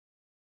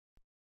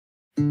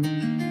Good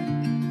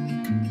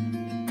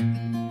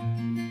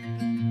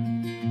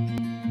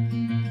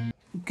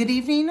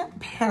evening,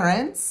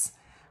 parents.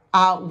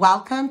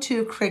 Welcome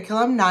to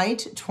Curriculum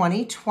Night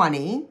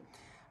 2020,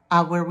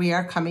 where we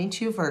are coming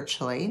to you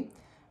virtually.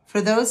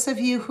 For those of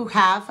you who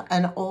have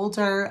an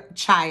older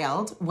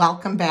child,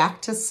 welcome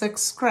back to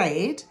 6th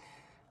grade.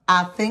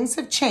 Things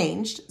have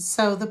changed,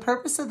 so the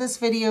purpose of this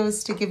video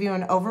is to give you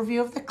an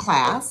overview of the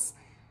class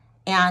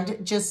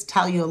and just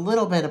tell you a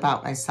little bit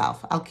about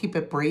myself. I'll keep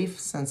it brief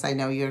since I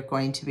know you're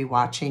going to be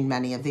watching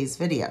many of these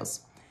videos.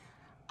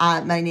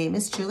 My name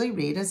is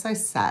Reid, as I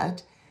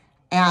said,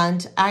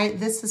 and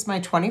this is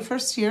my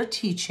 21st year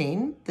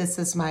teaching. This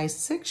is my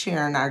 6th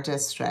year in our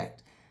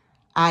district.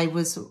 I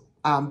was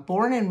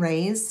born and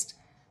raised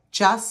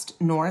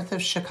just north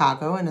of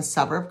Chicago in a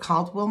suburb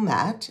called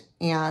Wilmette,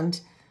 and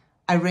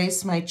I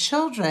raised my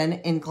children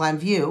in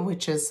Glenview,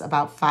 which is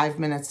about 5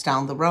 minutes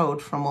down the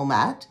road from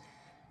Wilmette.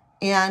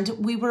 And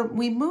we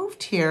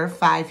moved here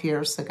 5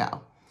 years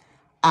ago.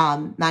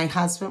 My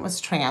husband was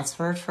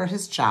transferred for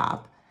his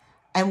job,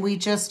 and we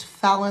just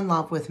fell in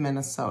love with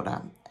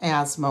Minnesota,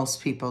 as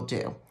most people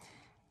do.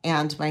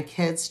 And my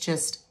kids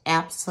just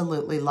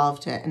absolutely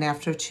loved it. And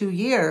after 2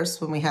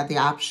 years, when we had the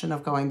option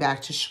of going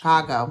back to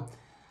Chicago,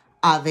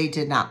 they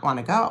did not want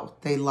to go.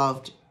 They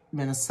loved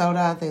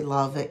Minnesota. They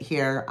love it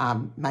here.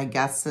 My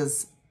guess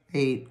is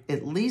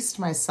at least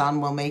my son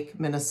will make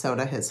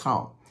Minnesota his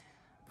home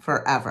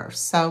forever.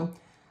 So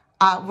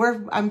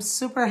I'm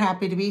super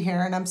happy to be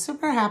here, and I'm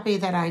super happy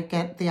that I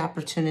get the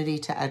opportunity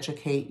to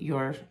educate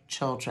your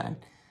children.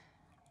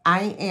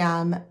 I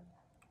am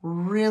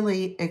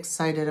really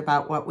excited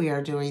about what we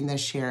are doing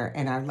this year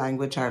in our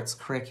language arts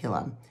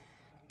curriculum.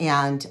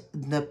 And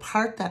the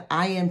part that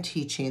I am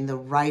teaching, the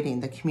writing,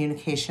 the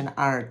communication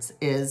arts,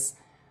 is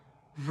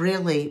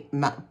really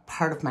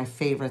part of my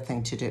favorite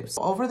thing to do.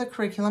 So over the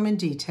curriculum in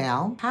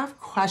detail, have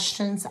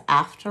questions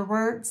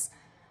afterwards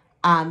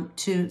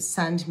to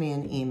send me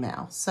an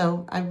email.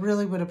 So I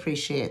really would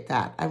appreciate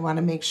that. I want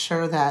to make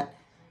sure that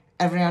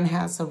everyone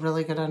has a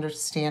really good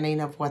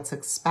understanding of what's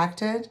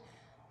expected,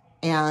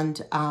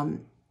 and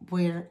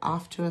we're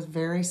off to a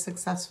very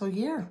successful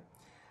year.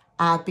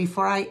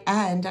 Before I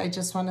end, I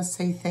just want to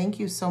say thank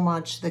you so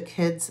much. The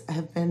kids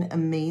have been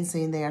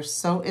amazing. They are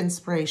so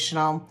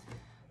inspirational.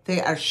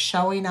 They are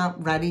showing up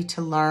ready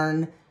to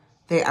learn.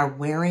 They are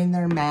wearing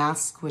their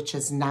mask, which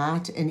is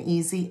not an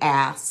easy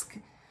ask.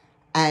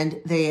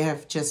 And they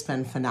have just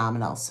been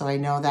phenomenal. So I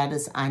know that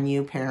is on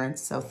you,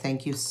 parents. So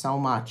thank you so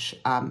much.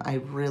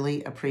 I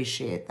really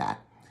appreciate that.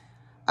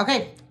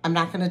 Okay, I'm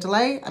not going to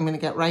delay. I'm going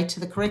to get right to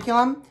the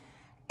curriculum.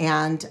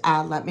 And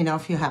let me know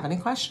if you have any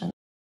questions.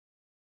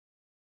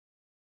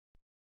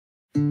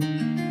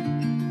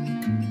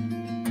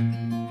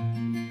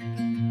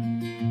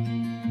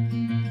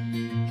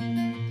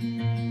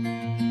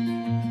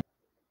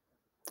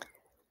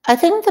 I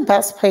think the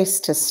best place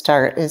to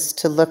start is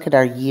to look at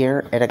our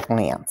year at a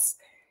glance.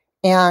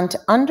 And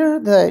under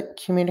the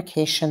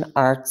communication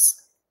arts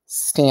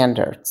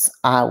standards,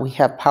 we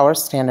have Power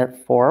Standard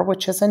 4,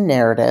 which is a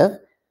narrative,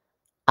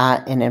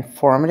 an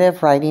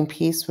informative writing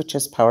piece, which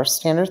is Power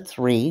Standard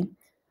 3,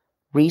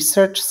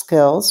 research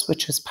skills,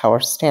 which is Power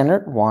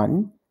Standard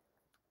 1,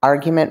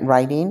 argument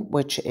writing,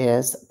 which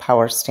is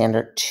Power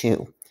Standard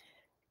 2,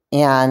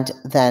 and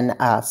then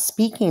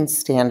speaking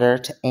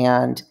standard.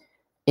 And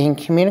in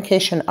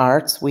communication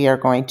arts, we are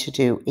going to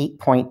do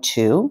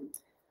 8.2.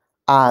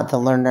 The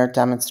learner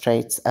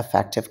demonstrates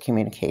effective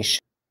communication.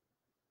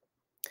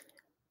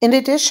 In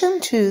addition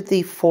to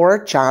the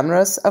 4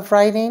 genres of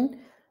writing,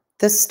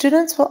 the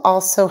students will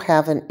also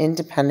have an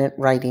independent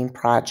writing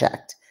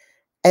project,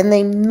 and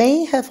they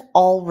may have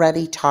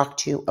already talked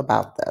to you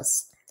about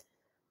this.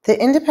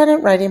 The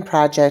independent writing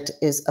project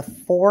is a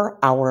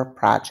 4-hour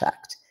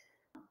project.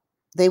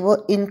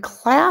 In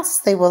class,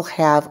 they will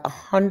have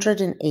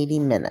 180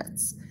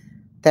 minutes.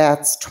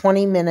 That's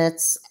 20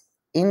 minutes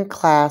in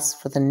class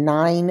for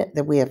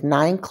we have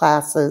 9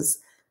 classes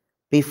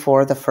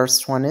before the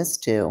first one is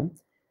due.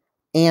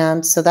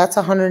 And so that's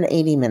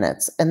 180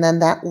 minutes. And then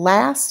that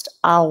last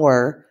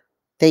hour,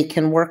 they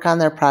can work on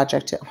their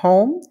project at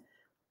home,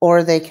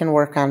 or they can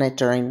work on it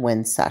during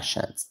WIN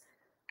sessions.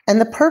 And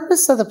the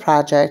purpose of the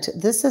project,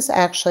 this is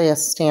actually a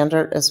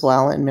standard as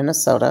well in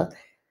Minnesota.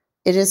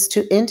 It is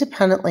to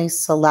independently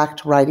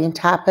select writing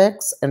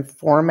topics and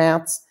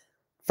formats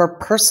for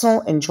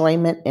personal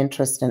enjoyment,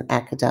 interest, and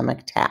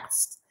academic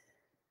tasks.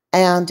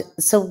 And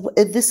so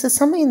this is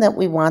something that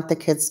we want the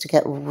kids to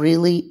get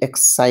really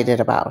excited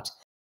about.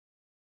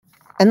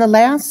 And the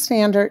last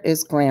standard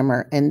is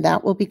grammar, and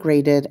that will be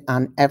graded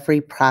on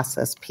every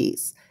process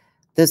piece.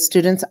 The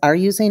students are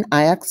using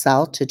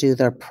IXL to do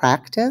their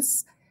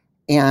practice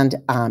and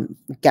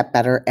get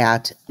better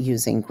at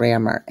using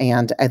grammar.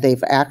 And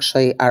they've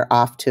actually are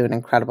off to an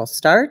incredible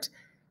start.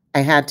 I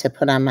had to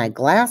put on my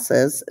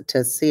glasses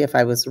to see if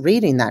I was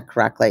reading that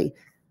correctly,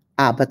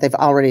 but they've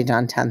already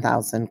done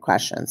 10,000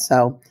 questions.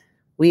 So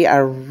we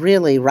are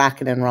really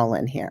rocking and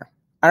rolling here.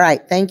 All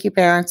right. Thank you,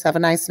 parents. Have a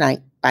nice night.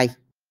 Bye.